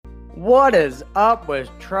What is up with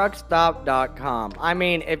truckstop.com? I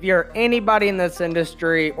mean, if you're anybody in this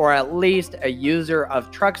industry or at least a user of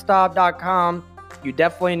truckstop.com, you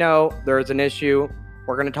definitely know there's an issue.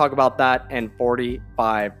 We're going to talk about that in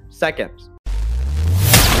 45 seconds.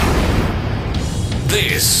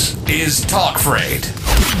 This is Talk Freight.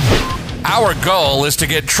 Our goal is to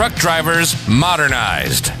get truck drivers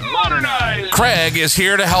modernized. Craig is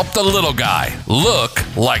here to help the little guy look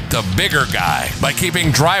like the bigger guy by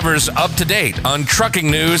keeping drivers up to date on trucking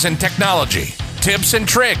news and technology, tips and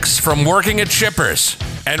tricks from working at shippers,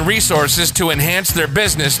 and resources to enhance their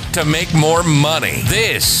business to make more money.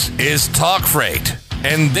 This is Talk Freight,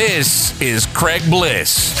 and this is Craig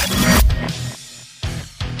Bliss.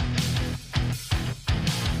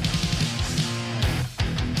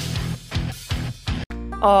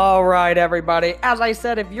 All right, everybody. As I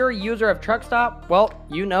said, if you're a user of Truckstop, well,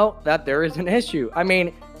 you know that there is an issue. I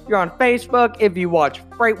mean, you're on Facebook, if you watch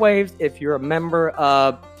FreightWaves, if you're a member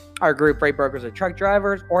of our group, Freight Brokers and Truck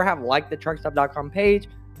Drivers, or have liked the Truckstop.com page,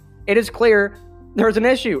 it is clear there's an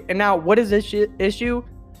issue. And now, what is this issue?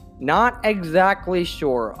 Not exactly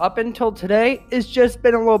sure. Up until today, it's just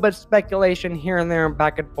been a little bit of speculation here and there,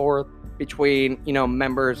 back and forth between,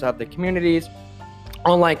 members of the communities,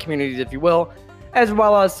 online communities, if you will, as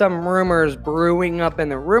well as some rumors brewing up in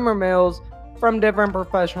the rumor mills from different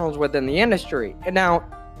professionals within the industry. And now,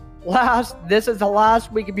 this is the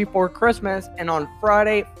last week before Christmas, and on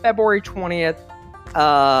Friday, February 20th,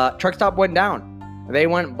 Truckstop went down. They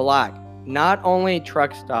went black. Not only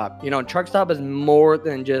Truckstop, Truckstop is more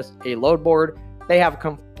than just a load board. They have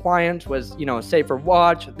compliance with, Safer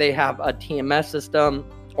Watch. They have a TMS system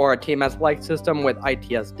or a TMS-like system with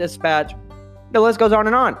ITS Dispatch. The list goes on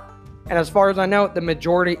and on. And as far as I know, the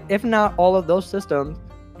majority, if not all of those systems,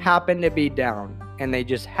 happen to be down. And they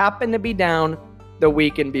just happen to be down the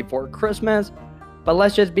weekend before Christmas. But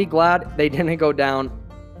let's just be glad they didn't go down,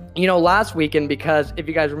 last weekend. Because if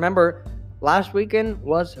you guys remember, last weekend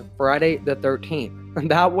was Friday the 13th. And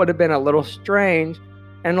that would have been a little strange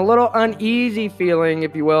and a little uneasy feeling,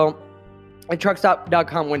 if you will. And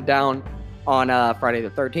Truckstop.com went down on Friday the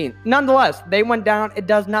 13th. Nonetheless, they went down. It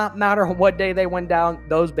does not matter what day they went down.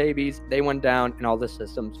 Those babies, they went down, and all the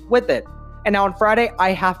systems with it. And now on Friday,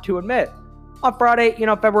 I have to admit, on Friday,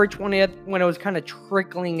 February 20th, when it was kind of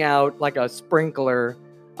trickling out like a sprinkler,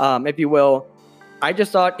 if you will, I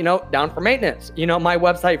just thought, down for maintenance. My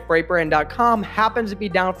website, freightbrand.com, happens to be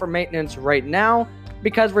down for maintenance right now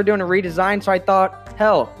because we're doing a redesign. So I thought,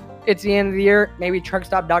 hell, it's the end of the year. Maybe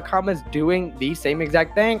Truckstop.com is doing the same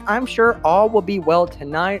exact thing. I'm sure all will be well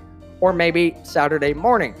tonight or maybe Saturday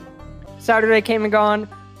morning. Saturday came and gone.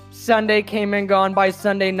 Sunday came and gone. By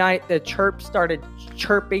Sunday night, the chirp started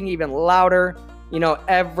chirping even louder.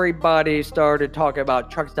 Everybody started talking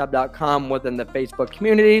about Truckstop.com within the Facebook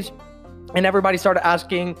communities. And everybody started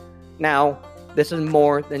asking, now, this is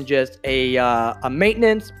more than just a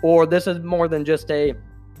maintenance, or this is more than just a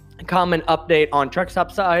common update on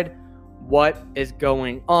Truckstop side. What is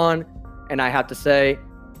going on? And I have to say,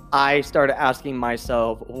 I started asking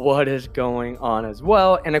myself what is going on as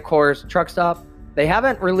well. And of course, Truckstop, they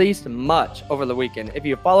haven't released much over the weekend. If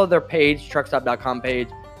you follow their page, Truckstop.com page,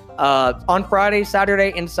 on Friday,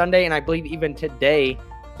 Saturday, and Sunday, and I believe even today,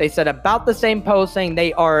 they said about the same post saying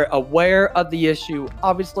they are aware of the issue,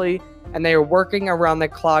 obviously, and they are working around the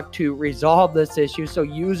clock to resolve this issue so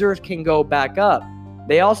users can go back up.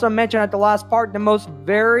 They also mentioned at the last part, the most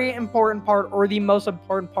important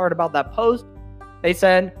part about that post, they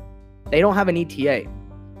said they don't have an ETA,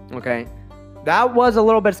 okay? That was a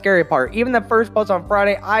little bit scary part. Even the first post on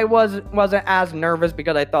Friday, I wasn't as nervous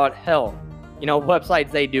because I thought, hell, websites,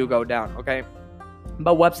 they do go down, okay?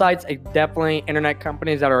 But websites, definitely internet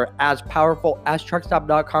companies that are as powerful as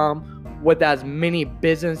Truckstop.com with as many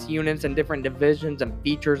business units and different divisions and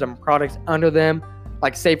features and products under them,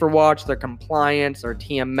 like Safer Watch, their compliance, their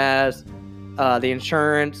TMS, the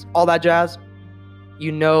insurance, all that jazz.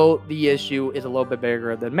 The issue is a little bit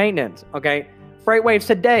bigger than maintenance, okay? FreightWaves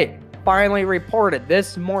today finally reported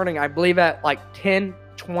this morning, I believe at like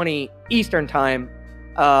 10:20 Eastern time,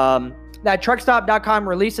 that Truckstop.com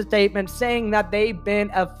released a statement saying that they've been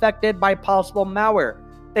affected by possible malware.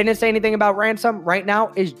 They didn't say anything about ransom. Right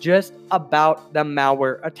now is just about the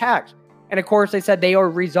malware attacks. And of course, they said they are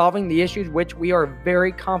resolving the issues, which we are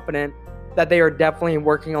very confident that they are definitely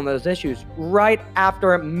working on those issues. Minutes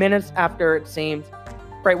after it seems,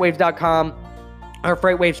 FreightWaves.com or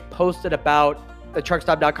FreightWaves posted about the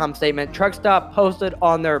Truckstop.com statement. Truckstop posted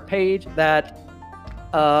on their page that,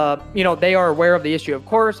 they are aware of the issue, of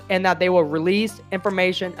course, and that they will release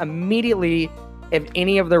information immediately if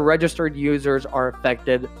any of the registered users are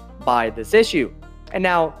affected by this issue. And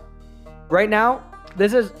now, right now,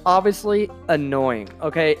 this is obviously annoying,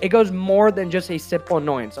 okay? It goes more than just a simple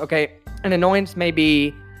annoyance, okay? An annoyance may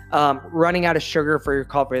be running out of sugar for your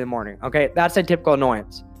coffee in the morning, okay? That's a typical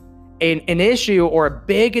annoyance. An issue or a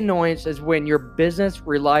big annoyance is when your business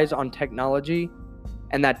relies on technology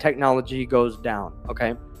and that technology goes down,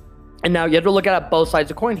 okay? And now you have to look at both sides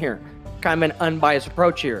of the coin here, kind of an unbiased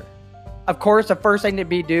approach here. Of course, the first thing that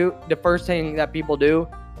people do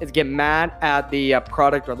is get mad at the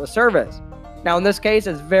product or the service. Now, in this case,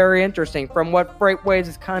 it's very interesting from what FreightWaves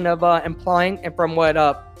is kind of implying, and from what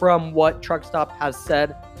TruckStop has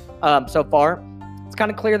said so far. It's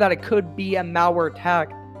kind of clear that it could be a malware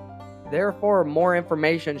attack. Therefore, more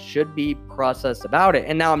information should be processed about it.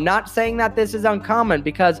 And now, I'm not saying that this is uncommon,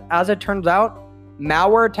 because as it turns out,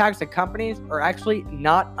 malware attacks at companies are actually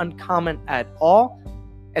not uncommon at all.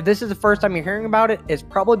 If this is the first time you're hearing about it, it's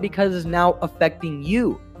probably because it's now affecting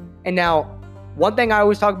you. And now, one thing I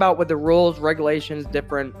always talk about with the rules, regulations,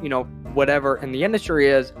 different, whatever in the industry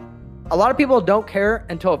is, a lot of people don't care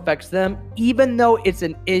until it affects them, even though it's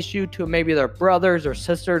an issue to maybe their brothers or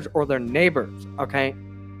sisters or their neighbors, okay?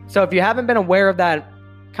 So if you haven't been aware of that,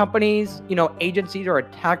 companies, agencies are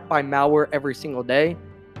attacked by malware every single day.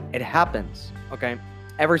 It happens, okay?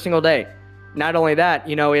 Every single day. Not only that,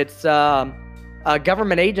 it's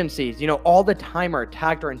government agencies, all the time are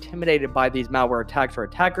attacked or intimidated by these malware attacks or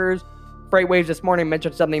attackers. FreightWaves this morning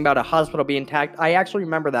mentioned something about a hospital being attacked. I actually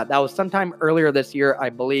remember that. That was sometime earlier this year, I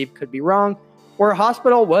believe, could be wrong, where a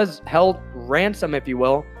hospital was held ransom, if you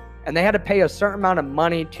will, and they had to pay a certain amount of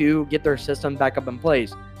money to get their system back up in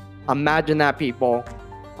place. Imagine that, people.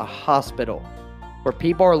 A hospital where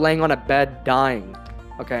people are laying on a bed dying,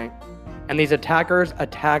 okay? And these attackers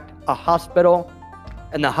attacked a hospital,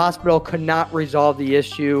 and the hospital could not resolve the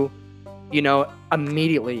issue,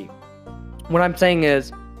 immediately. What I'm saying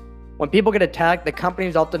is, when people get attacked, the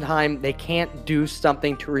companies oftentimes, they can't do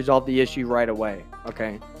something to resolve the issue right away,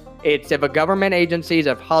 okay? It's if a government agencies,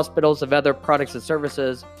 if hospitals, if other products and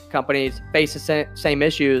services companies face the same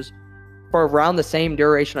issues for around the same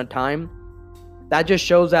duration of time, that just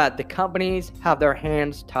shows that the companies have their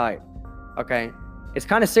hands tied, okay? It's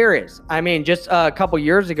kind of serious. I mean, just a couple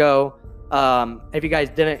years ago, if you guys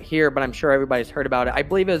didn't hear, but I'm sure everybody's heard about it, I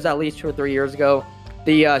believe it was at least 2 or 3 years ago,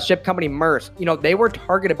 the ship company Maersk, they were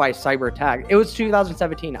targeted by cyber attack. It was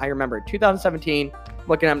 2017. I remember 2017,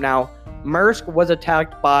 looking up now, Maersk was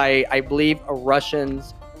attacked by, I believe, a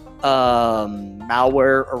Russian's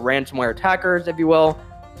malware or ransomware attackers, if you will.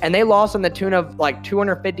 And they lost in the tune of like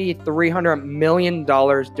 $250-300 million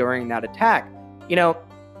during that attack. It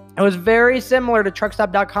was very similar to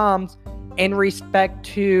truckstop.com's in respect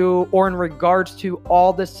to, or in regards to,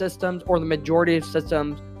 all the systems or the majority of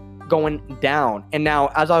systems going down. And now,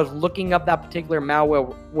 as I was looking up that particular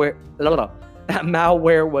malware, that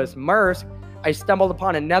malware was Maersk, I stumbled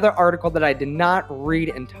upon another article that I did not read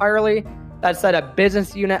entirely that said a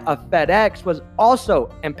business unit of FedEx was also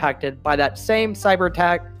impacted by that same cyber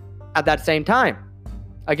attack at that same time.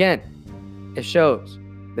 Again, it shows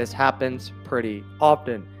this happens pretty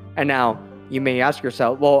often. And now you may ask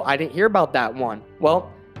yourself, well, I didn't hear about that one. Well,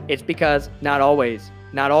 it's because not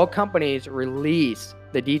all companies release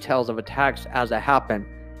the details of attacks as they happen.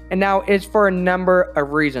 And now it's for a number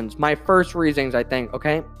of reasons. My first reasons, I think,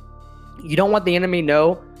 okay? You don't want the enemy to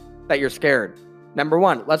know that you're scared. Number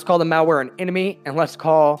one, let's call the malware an enemy, and let's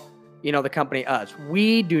call, the company us.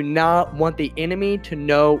 We do not want the enemy to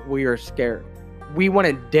know we are scared. We want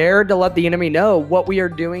to dare to let the enemy know what we are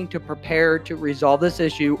doing to prepare to resolve this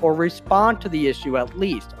issue or respond to the issue at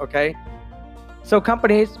least, okay? So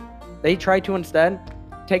companies, they try to instead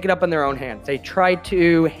take it up in their own hands. They try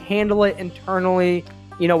to handle it internally,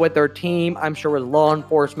 with their team, I'm sure with law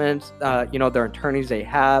enforcement, their attorneys they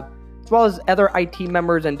have, as well as other IT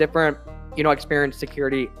members and different, experienced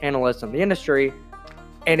security analysts in the industry.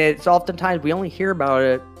 And it's oftentimes, we only hear about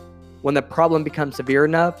it when the problem becomes severe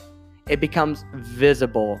enough, it becomes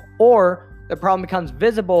visible, or the problem becomes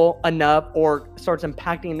visible enough or starts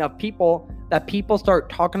impacting enough people that people start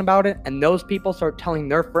talking about it, and those people start telling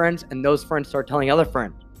their friends, and those friends start telling other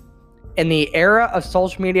friends. In the era of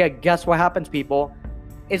social media, guess what happens, people?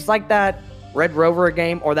 It's like that Red Rover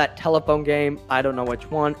game or that telephone game. I don't know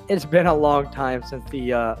which one. It's been a long time since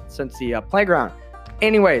the playground.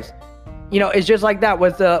 Anyways, it's just like that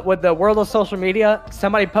with the world of social media.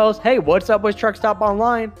 Somebody posts, "Hey, what's up with Truck Stop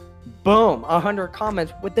Online?" Boom, 100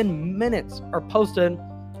 comments within minutes are posted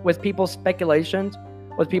with people's speculations,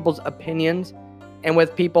 with people's opinions, and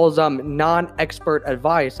with people's non-expert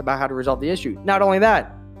advice about how to resolve the issue. Not only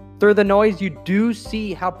that, through the noise, you do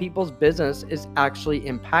see how people's business is actually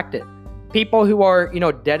impacted. People who are,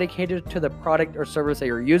 dedicated to the product or service that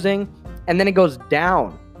you're using, and then it goes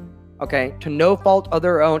down, okay, to no fault of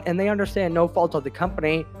their own, and they understand no fault of the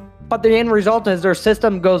company, but the end result is their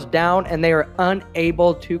system goes down and they are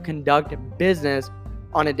unable to conduct business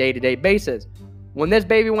on a day-to-day basis. When this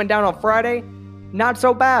baby went down on Friday, not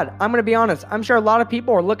so bad. I'm going to be honest. I'm sure a lot of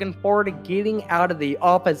people are looking forward to getting out of the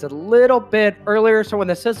office a little bit earlier. So when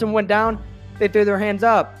the system went down, they threw their hands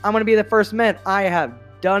up. I'm going to be the first man. I have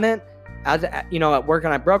done it as, at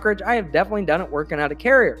working at brokerage. I have definitely done it working at a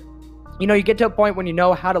carrier. You get to a point when you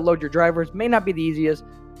know how to load your drivers. May not be the easiest,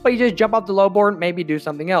 but you just jump off the load board, maybe do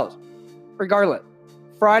something else. Regardless,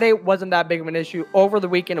 Friday wasn't that big of an issue. Over the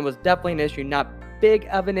weekend, it was definitely an issue, not big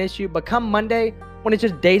of an issue. But come Monday, when it's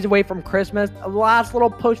just days away from Christmas, a last little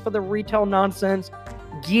push for the retail nonsense,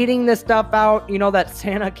 getting this stuff out, that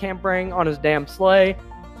Santa can't bring on his damn sleigh,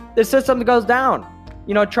 the system goes down.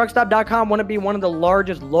 Truckstop.com wouldn't be one of the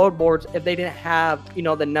largest load boards if they didn't have,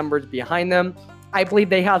 the numbers behind them. I believe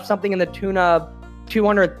they have something in the tune of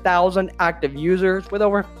 200,000 active users with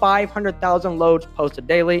over 500,000 loads posted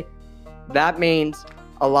daily. That means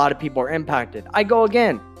a lot of people are impacted. I go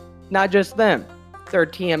again, not just them. Their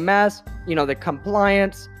TMS, the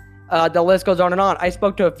compliance, the list goes on and on. I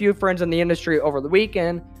spoke to a few friends in the industry over the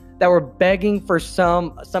weekend that were begging for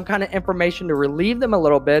some kind of information to relieve them a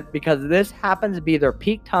little bit because this happens to be their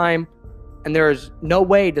peak time and there's no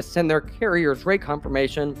way to send their carrier's rate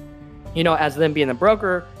confirmation, as them being the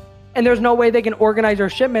broker. And there's no way they can organize their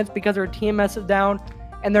shipments because their TMS is down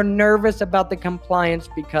and they're nervous about the compliance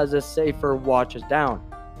because the Safer Watch is down.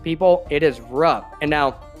 People, it is rough. And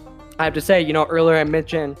now, I have to say, earlier I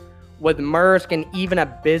mentioned with Maersk and even a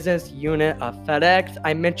business unit of FedEx,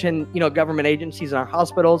 I mentioned, government agencies and our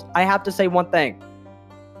hospitals. I have to say one thing.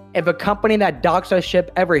 If a company that docks a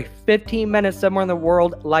ship every 15 minutes somewhere in the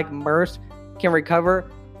world like Maersk can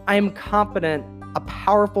recover, I am confident a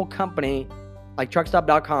powerful company like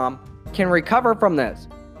Truckstop.com can recover from this.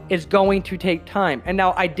 It's going to take time. And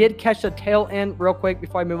now I did catch the tail end real quick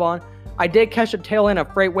before I move on. I did catch the tail end of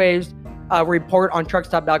FreightWaves report on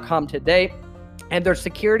Truckstop.com today. And their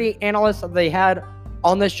security analyst that they had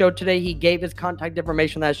on the show today, he gave his contact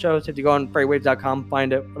information that shows. If you go on FreightWaves.com,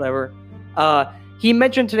 find it, whatever. He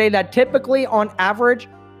mentioned today that typically on average,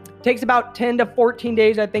 takes about 10 to 14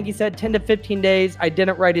 days. I think he said 10 to 15 days. I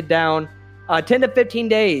didn't write it down. 10 to 15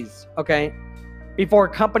 days, okay, before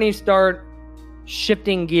companies start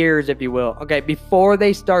shifting gears, if you will, okay, before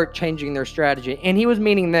they start changing their strategy. And he was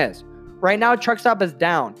meaning this. Right now, Truckstop is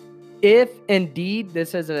down. If indeed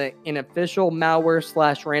this is an official malware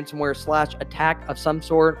 / ransomware / attack of some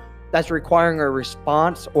sort that's requiring a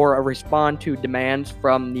response or a respond to demands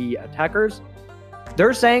from the attackers,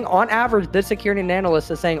 they're saying on average, this security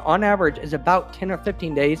analyst is saying on average is about 10 or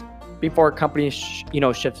 15 days before a company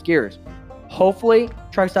shifts gears. Hopefully,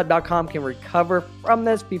 Truckstop.com can recover from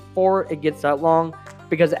this before it gets that long,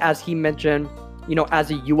 because as he mentioned, as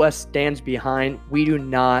the U.S. stands behind, we do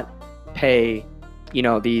not pay,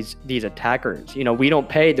 these attackers. We don't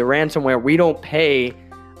pay the ransomware. We don't pay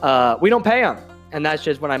them, and that's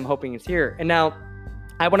just what I'm hoping is here. And now,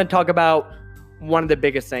 I want to talk about one of the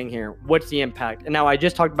biggest thing here. What's the impact? And now I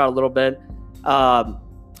just talked about a little bit.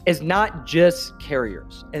 It's not just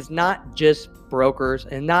carriers. It's not just brokers,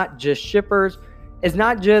 and not just shippers. It's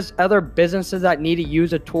not just other businesses that need to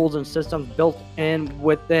use the tools and systems built in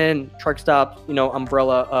within Truckstop's,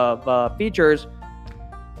 umbrella of features.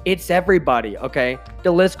 It's everybody, okay?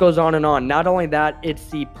 The list goes on and on. Not only that, it's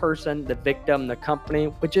the person, the victim, the company,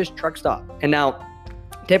 which is Truckstop. And now,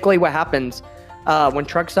 typically what happens when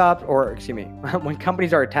when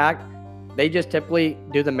companies are attacked, they just typically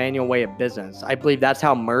do the manual way of business. I believe that's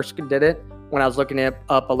how Maersk did it. When I was looking it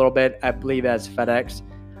up a little bit, I believe as FedEx.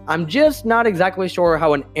 I'm just not exactly sure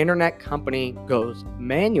how an internet company goes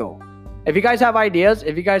manual. If you guys have ideas,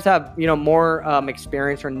 if you guys have more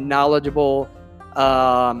experience or knowledgeable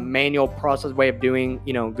manual process way of doing,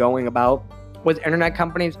 going about with internet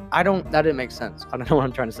companies, that didn't make sense. I don't know what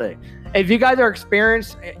I'm trying to say. If you guys are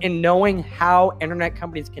experienced in knowing how internet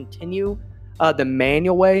companies continue the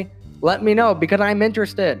manual way, let me know, because I'm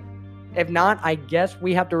interested. If not, I guess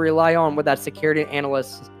we have to rely on what that security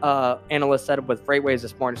analyst said with FreightWaves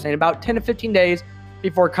this morning, saying about 10 to 15 days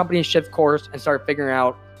before companies shift course and start figuring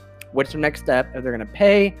out what's their next step, if they're going to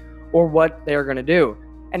pay or what they're going to do.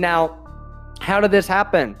 And now, how did this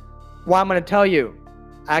happen? Well, I'm going to tell you.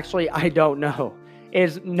 Actually, I don't know.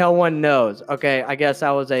 No one knows. Okay, I guess that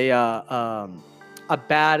was a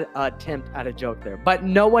bad attempt at a joke there. But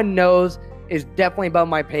no one knows is definitely above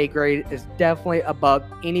my pay grade. Is definitely above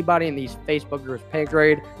anybody in these Facebook groups' pay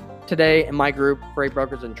grade. Today in my group, Freight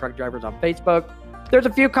Brokers and Truck Drivers on Facebook, there's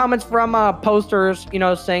a few comments from posters,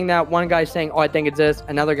 saying that one guy's saying, oh, I think it's this.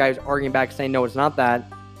 Another guy's arguing back saying, no, it's not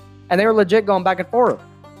that. And they were legit going back and forth.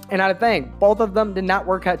 And I think both of them did not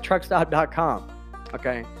work at truckstop.com.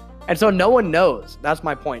 Okay. And so no one knows. That's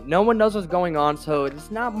my point. No one knows what's going on. So it's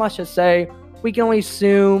not much to say. We can only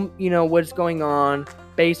assume, what's going on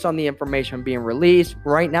based on the information being released.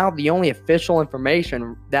 Right now, the only official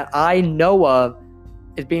information that I know of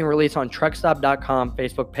is being released on truckstop.com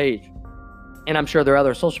Facebook page. And I'm sure there are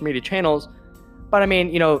other social media channels. But I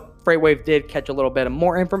mean, FreightWaves did catch a little bit of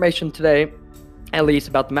more information today, at least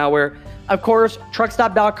about the malware. Of course,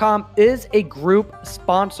 truckstop.com is a group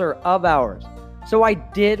sponsor of ours. So I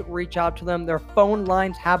did reach out to them. Their phone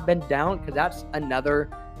lines have been down because that's another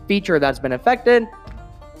feature that's been affected.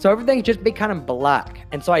 So everything's just been kind of black.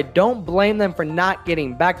 And so I don't blame them for not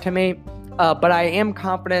getting back to me. But I am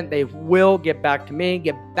confident they will get back to me,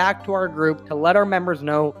 get back to our group to let our members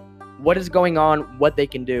know what is going on, what they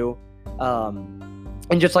can do,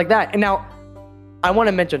 and just like that. And now I want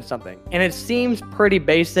to mention something, and it seems pretty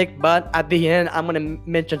basic, but at the end, I'm going to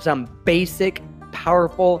mention some basic,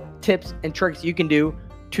 powerful tips and tricks you can do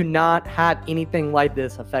to not have anything like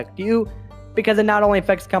this affect you, because it not only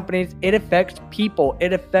affects companies, it affects people.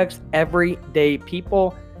 It affects everyday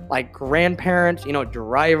people like grandparents,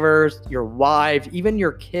 drivers, your wives, even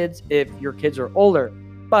your kids if your kids are older.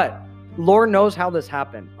 But Lord knows how this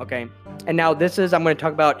happened, okay? And now I'm going to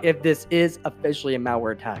talk about if this is officially a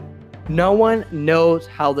malware attack. No one knows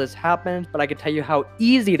how this happens, but I can tell you how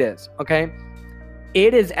easy it is, okay?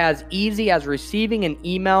 It is as easy as receiving an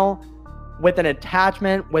email with an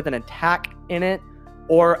attachment with an attack in it,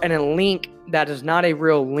 or a link that is not a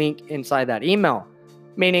real link inside that email.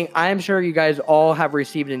 Meaning, I'm sure you guys all have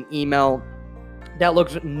received an email that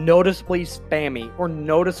looks noticeably spammy or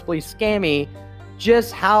noticeably scammy,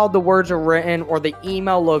 just how the words are written, or the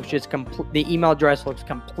email looks the email address looks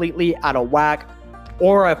completely out of whack,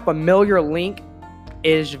 or a familiar link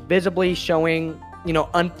is visibly showing,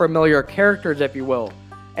 unfamiliar characters, if you will.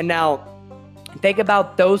 And now, think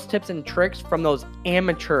about those tips and tricks from those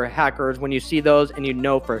amateur hackers when you see those and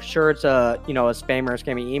for sure it's a spam or a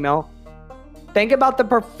scammy email. Think about the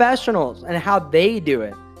professionals and how they do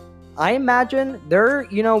it. I imagine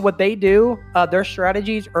what they do, their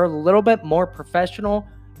strategies are a little bit more professional,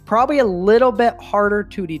 probably a little bit harder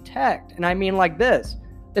to detect. And I mean like this,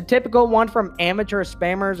 the typical one from amateur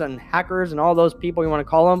spammers and hackers and all those people you want to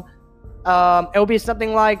call them, it will be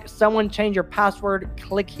something like, someone change your password,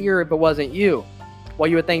 click here if it wasn't you. Well,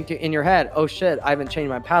 you would think in your head, oh shit, I haven't changed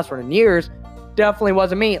my password in years. Definitely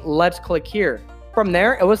wasn't me. Let's click here. From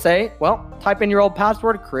there, it will say, well, type in your old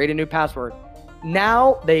password, create a new password.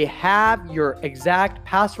 Now they have your exact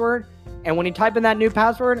password. And when you type in that new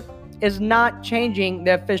password, it's not changing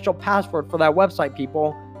the official password for that website,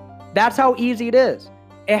 people. That's how easy it is.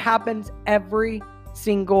 It happens every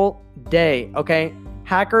single day, okay?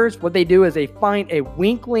 Hackers, what they do is they find a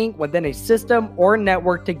weak link within a system or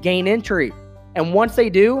network to gain entry. And once they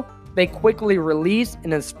do, they quickly release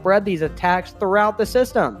and then spread these attacks throughout the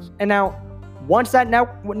systems. And now, once that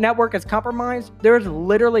network is compromised, there's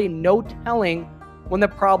literally no telling when the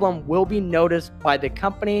problem will be noticed by the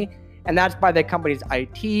company, and that's by the company's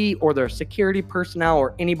IT or their security personnel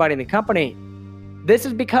or anybody in the company. This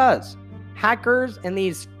is because hackers and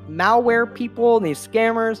these malware people and these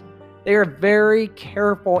scammers, they are very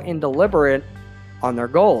careful and deliberate on their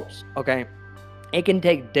goals, okay? It can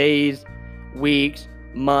take days, weeks,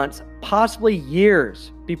 months, possibly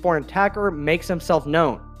years before an attacker makes himself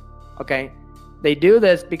known, okay? They do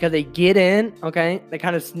this because they get in, okay? They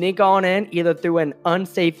kind of sneak on in either through an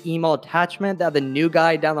unsafe email attachment that the new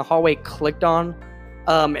guy down the hallway clicked on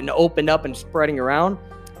and opened up and spreading around.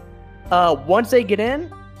 Once they get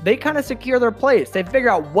in, they kind of secure their place. They figure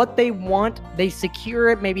out what they want. They secure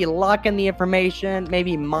it, maybe lock in the information,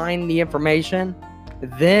 maybe mine the information.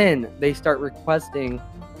 Then they start requesting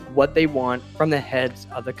what they want from the heads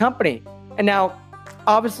of the company. And now,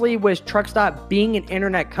 obviously, with Truckstop being an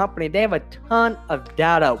internet company, they have a ton of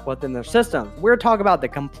data within their system. We're talking about the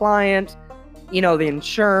compliance, the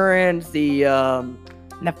insurance, the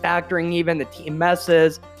factoring, even the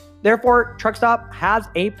TMSs. Therefore, Truckstop has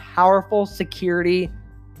a powerful security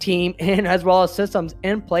team and as well as systems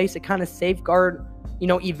in place to kind of safeguard,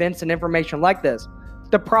 events and information like this.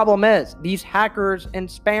 The problem is these hackers and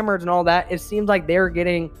spammers and all that, it seems like they're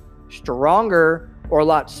getting stronger or a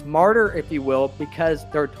lot smarter, if you will, because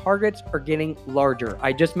their targets are getting larger.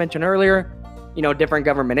 I just mentioned earlier, different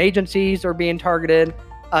government agencies are being targeted,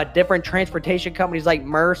 different transportation companies like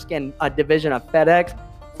Maersk and a division of FedEx.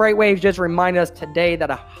 FreightWaves just reminded us today that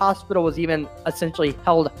a hospital was even essentially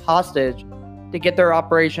held hostage to get their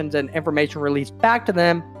operations and information released back to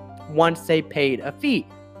them once they paid a fee.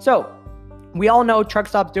 So we all know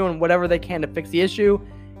TruckStop's doing whatever they can to fix the issue.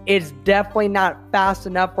 It's definitely not fast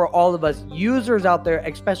enough for all of us users out there,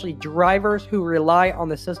 especially drivers who rely on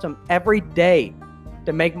the system every day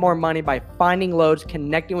to make more money by finding loads,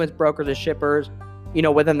 connecting with brokers and shippers,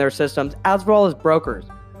 within their systems, as well as brokers.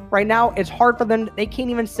 Right now, it's hard for them. They can't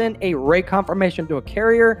even send a rate confirmation to a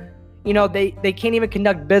carrier. They can't even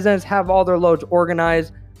conduct business, have all their loads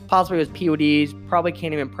organized, possibly with PODs, probably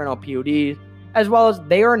can't even print out PODs, as well as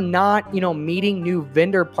they are not, meeting new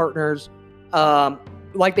vendor partners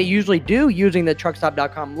like they usually do using the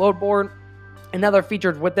truckstop.com load board and other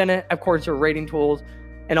features within it. Of course, your rating tools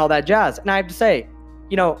and all that jazz. And I have to say,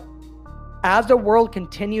 as the world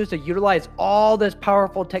continues to utilize all this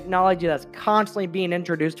powerful technology that's constantly being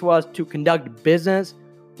introduced to us to conduct business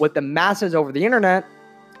with the masses over the internet,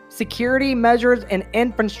 security measures and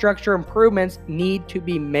infrastructure improvements need to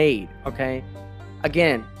be made, okay?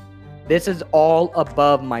 Again, this is all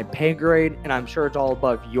above my pay grade, and I'm sure it's all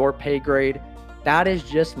above your pay grade. That is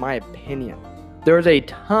just my opinion. There's a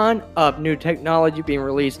ton of new technology being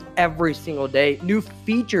released every single day, new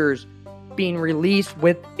features being released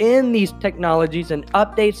within these technologies and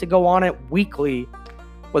updates to go on it weekly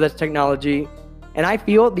with this technology. And I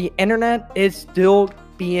feel the internet is still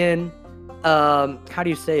being,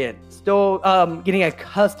 still getting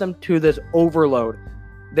accustomed to this overload.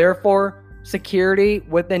 Therefore, security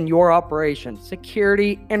within your operation,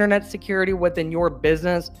 internet security within your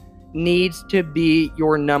business needs to be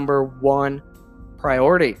your number one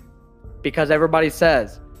priority, because everybody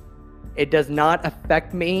says it does not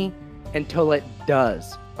affect me until it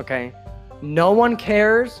does, okay? No one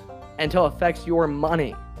cares until it affects your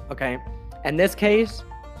money, okay? In this case,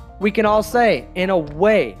 we can all say, in a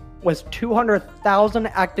way, with 200,000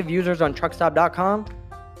 active users on truckstop.com,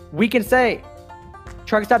 we can say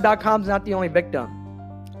truckstop.com is not the only victim.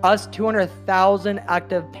 Us 200,000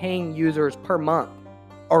 active paying users per month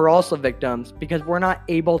are also victims because we're not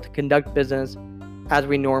able to conduct business as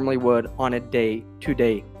we normally would on a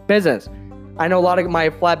day-to-day business. I know a lot of my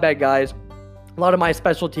flatbed guys, a lot of my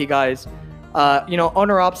specialty guys,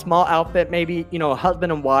 owner op, small outfit, maybe,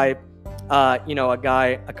 husband and wife, a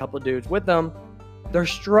guy, a couple of dudes with them. They're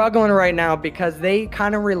struggling right now because they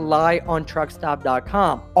kind of rely on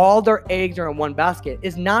truckstop.com. All their eggs are in one basket.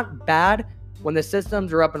 It's not bad when the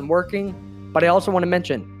systems are up and working, but I also want to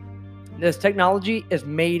mention this technology is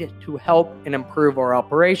made to help and improve our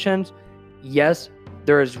operations. Yes,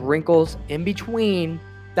 there is wrinkles in between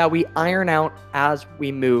that we iron out as we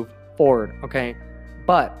move forward, okay?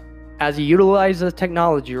 But as you utilize this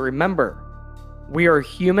technology, remember, we are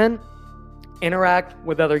human, interact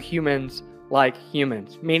with other humans like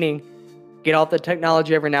humans, meaning get off the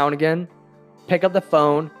technology every now and again, pick up the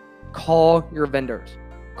phone, call your vendors,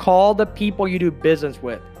 call the people you do business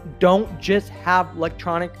with. Don't just have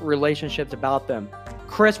electronic relationships about them.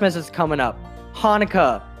 Christmas is coming up,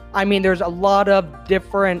 Hanukkah. There's a lot of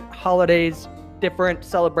different holidays, different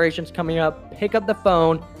celebrations coming up. Pick up the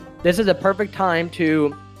phone. This is a perfect time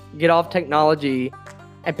to get off technology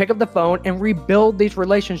and pick up the phone and rebuild these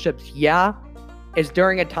relationships. Yeah, it's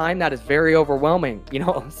during a time that is very overwhelming.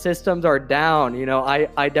 Systems are down.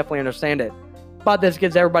 I definitely understand it. But this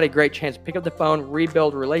gives everybody a great chance to pick up the phone,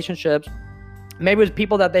 rebuild relationships, maybe with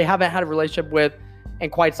people that they haven't had a relationship with in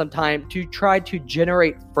quite some time, to try to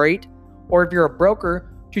generate freight, or if you're a broker,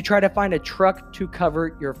 to try to find a truck to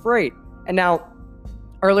cover your freight. And now,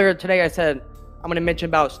 earlier today I said I'm going to mention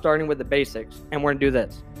about starting with the basics, and we're going to do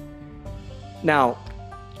this. Now,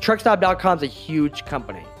 truckstop.com is a huge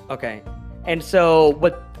company, okay? And so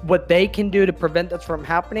what they can do to prevent this from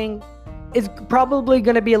happening is probably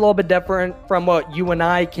going to be a little bit different from what you and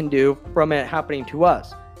I can do from it happening to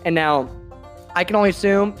us. And now, I can only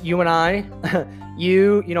assume you and I,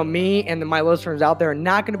 me and my listeners out there are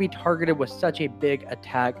not going to be targeted with such a big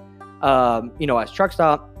attack, as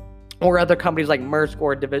Truckstop or other companies like Maersk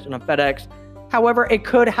or a division of FedEx. However, it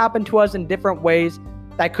could happen to us in different ways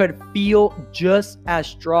that could feel just as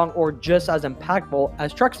strong or just as impactful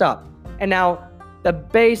as Truckstop. And now, the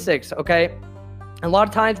basics, okay? A lot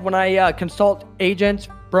of times when I consult agents,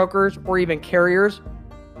 brokers, or even carriers,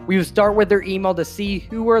 we would start with their email to see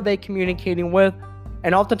who are they communicating with.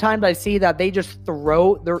 And oftentimes I see that they just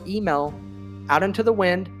throw their email out into the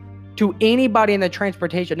wind to anybody in the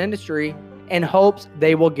transportation industry in hopes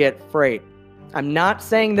they will get freight. I'm not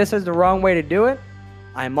saying this is the wrong way to do it.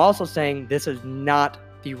 I'm also saying this is not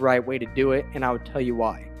the right way to do it, and I will tell you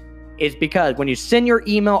why. It's because when you send your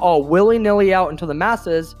email all willy-nilly out into the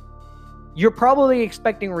masses, you're probably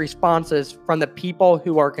expecting responses from the people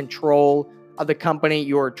who are in control of the company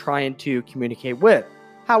you're trying to communicate with.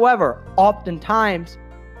 However, oftentimes,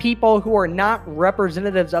 people who are not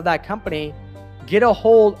representatives of that company get a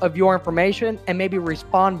hold of your information and maybe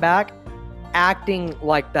respond back acting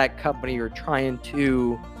like that company you're trying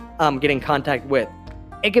to get in contact with.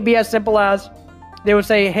 It could be as simple as they would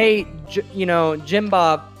say, hey, Jim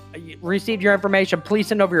Bob, received your information. Please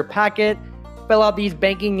send over your packet, fill out these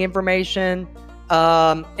banking information,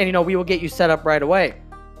 and we will get you set up right away.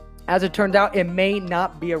 As it turns out, it may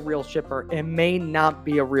not be a real shipper. It may not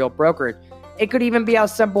be a real brokerage. It could even be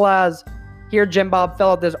as simple as, here, Jim Bob, fill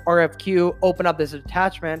out this RFQ, open up this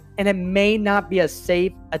attachment, and it may not be a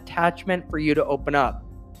safe attachment for you to open up.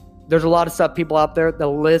 There's a lot of stuff people out there. The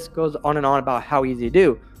list goes on and on about how easy to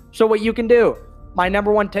do. So what you can do, my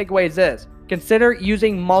number one takeaway is this. Consider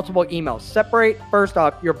using multiple emails. Separate, first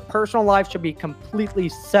off, your personal life should be completely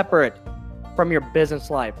separate from your business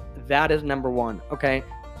life. That is number one, okay?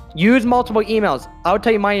 Use multiple emails. I'll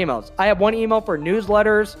tell you my emails. I have one email for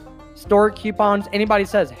newsletters, store coupons. Anybody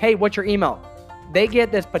says, hey, what's your email? They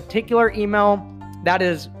get this particular email that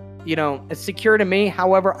is, secure to me.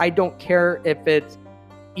 However, I don't care if it's,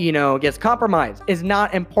 gets compromised. It's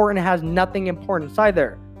not important. It has nothing important inside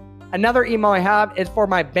there. Another email I have is for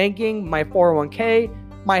my banking, my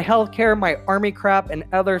 401k, my healthcare, my army crap, and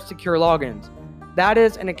other secure logins. That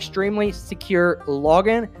is an extremely secure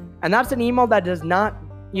login. And that's an email that does not,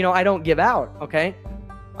 I don't give out, okay?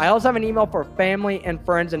 I also have an email for family and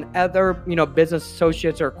friends and other, business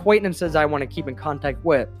associates or acquaintances I want to keep in contact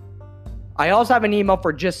with. I also have an email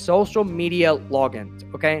for just social media logins,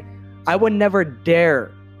 okay? I would never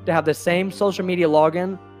dare to have the same social media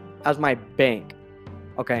login as my bank,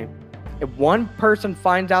 okay? If one person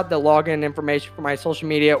finds out the login information for my social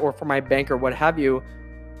media or for my bank or what have you,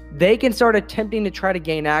 they can start attempting to try to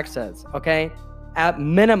gain access, okay? At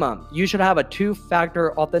minimum, you should have a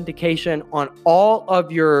 2-factor authentication on all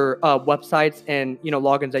of your websites and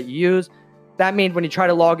logins that you use. That means when you try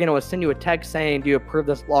to log in, it will send you a text saying, do you approve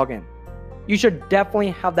this login? You should definitely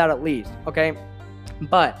have that at least, okay?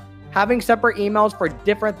 But having separate emails for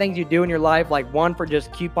different things you do in your life, like one for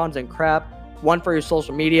just coupons and crap, one for your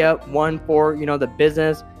social media, one for the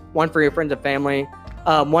business, one for your friends and family,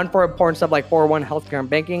 one for important stuff like 401, healthcare, and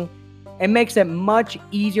banking. It makes it much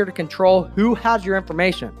easier to control who has your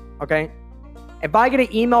information, okay? If I get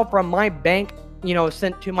an email from my bank,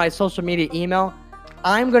 sent to my social media email,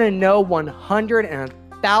 I'm going to know 100 and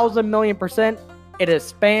 1,000,000,000% it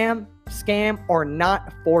is spam, scam, or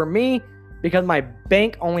not for me because my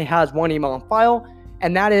bank only has one email on file,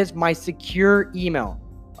 and that is my secure email,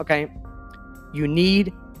 okay? You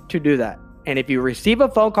need to do that. And if you receive a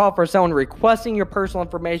phone call for someone requesting your personal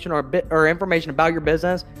information or information about your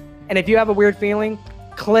business, and if you have a weird feeling,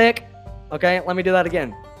 click, okay, let me do that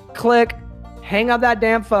again. Click, hang up that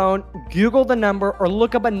damn phone, Google the number, or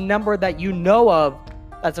look up a number that you know of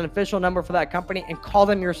that's an official number for that company and call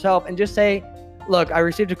them yourself and just say, look, I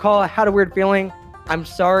received a call, I had a weird feeling. I'm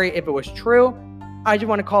sorry if it was true. I just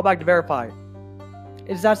want to call back to verify.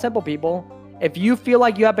 It's that simple, people. If you feel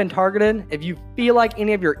like you have been targeted, if you feel like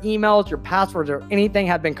any of your emails, your passwords, or anything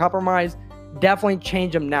have been compromised, definitely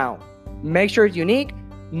change them now. Make sure it's unique.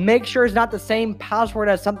 Make sure it's not the same password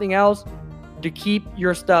as something else to keep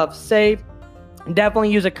your stuff safe.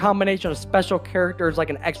 Definitely use a combination of special characters like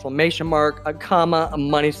an exclamation mark, a comma, a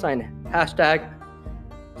money sign, hashtag.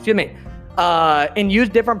 Excuse me. And use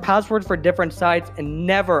different passwords for different sites. And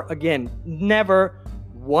never,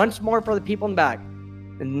 once more for the people in the back,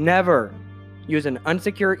 never use an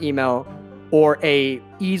unsecure email or a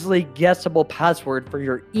easily guessable password for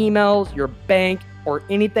your emails, your bank, or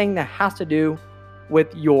anything that has to do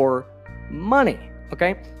with your money,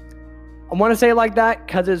 okay? I want to say it like that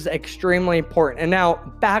because it's extremely important. And now,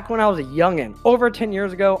 back when I was a youngin', over 10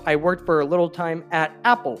 years ago, I worked for a little time at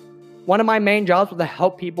Apple. One of my main jobs was to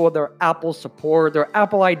help people with their Apple support, their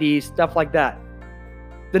Apple IDs, stuff like that.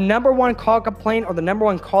 The number one call complaint or the number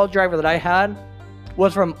one call driver that I had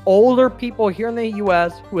was from older people here in the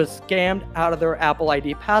US who was scammed out of their Apple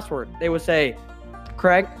ID password. They would say,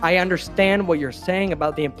 Craig, I understand what you're saying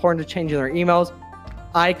about the importance of changing their emails.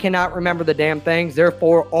 I cannot remember the damn things.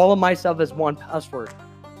 Therefore, all of my stuff is one password.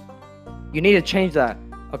 You need to change that,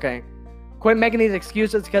 okay? Quit making these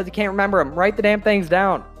excuses because you can't remember them. Write the damn things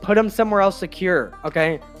down. Put them somewhere else secure,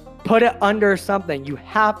 okay? Put it under something. You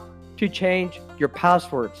have to change your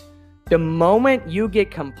passwords. The moment you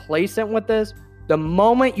get complacent with this, the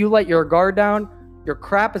moment you let your guard down, your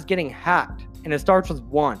crap is getting hacked. And it starts with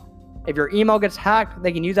one. If your email gets hacked,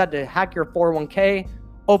 they can use that to hack your 401k,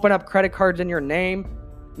 open up credit cards in your name,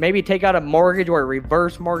 maybe take out a mortgage or a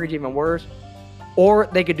reverse mortgage, even worse. Or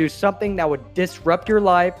they could do something that would disrupt your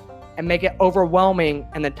life, and make it overwhelming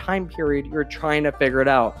in the time period you're trying to figure it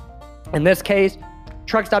out. In this case,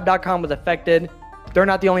 truckstop.com was affected. They're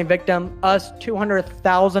not the only victim. Us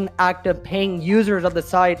 200,000 active paying users of the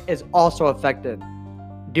site is also affected.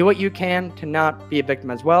 Do what you can to not be a victim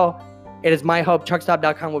as well. It is my hope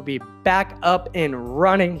truckstop.com will be back up and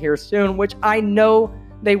running here soon, which I know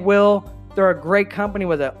they will. They're a great company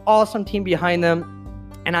with an awesome team behind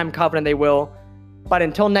them, and I'm confident they will. But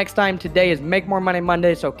until next time, today is Make More Money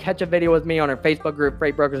Monday, so catch a video with me on our Facebook group,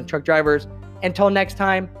 Freight Brokers and Truck Drivers. Until next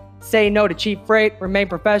time, say no to cheap freight, remain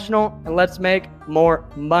professional, and let's make more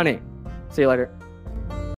money. See you later.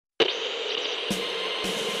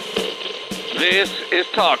 This is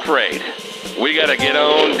Talk Freight. We gotta get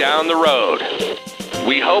on down the road.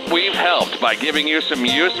 We hope we've helped by giving you some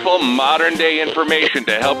useful modern-day information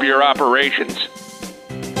to help your operations.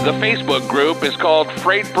 The Facebook group is called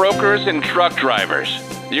Freight Brokers and Truck Drivers.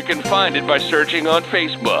 You can find it by searching on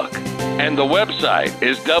Facebook. And the website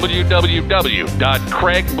is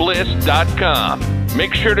www.craigbliss.com.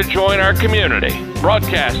 Make sure to join our community,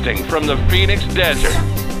 broadcasting from the Phoenix Desert.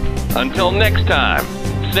 Until next time,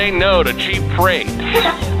 say no to cheap freight,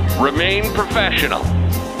 remain professional,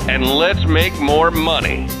 and let's make more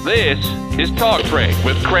money. This is Talk Freight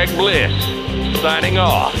with Craig Bliss, signing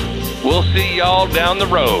off. We'll see y'all down the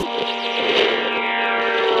road.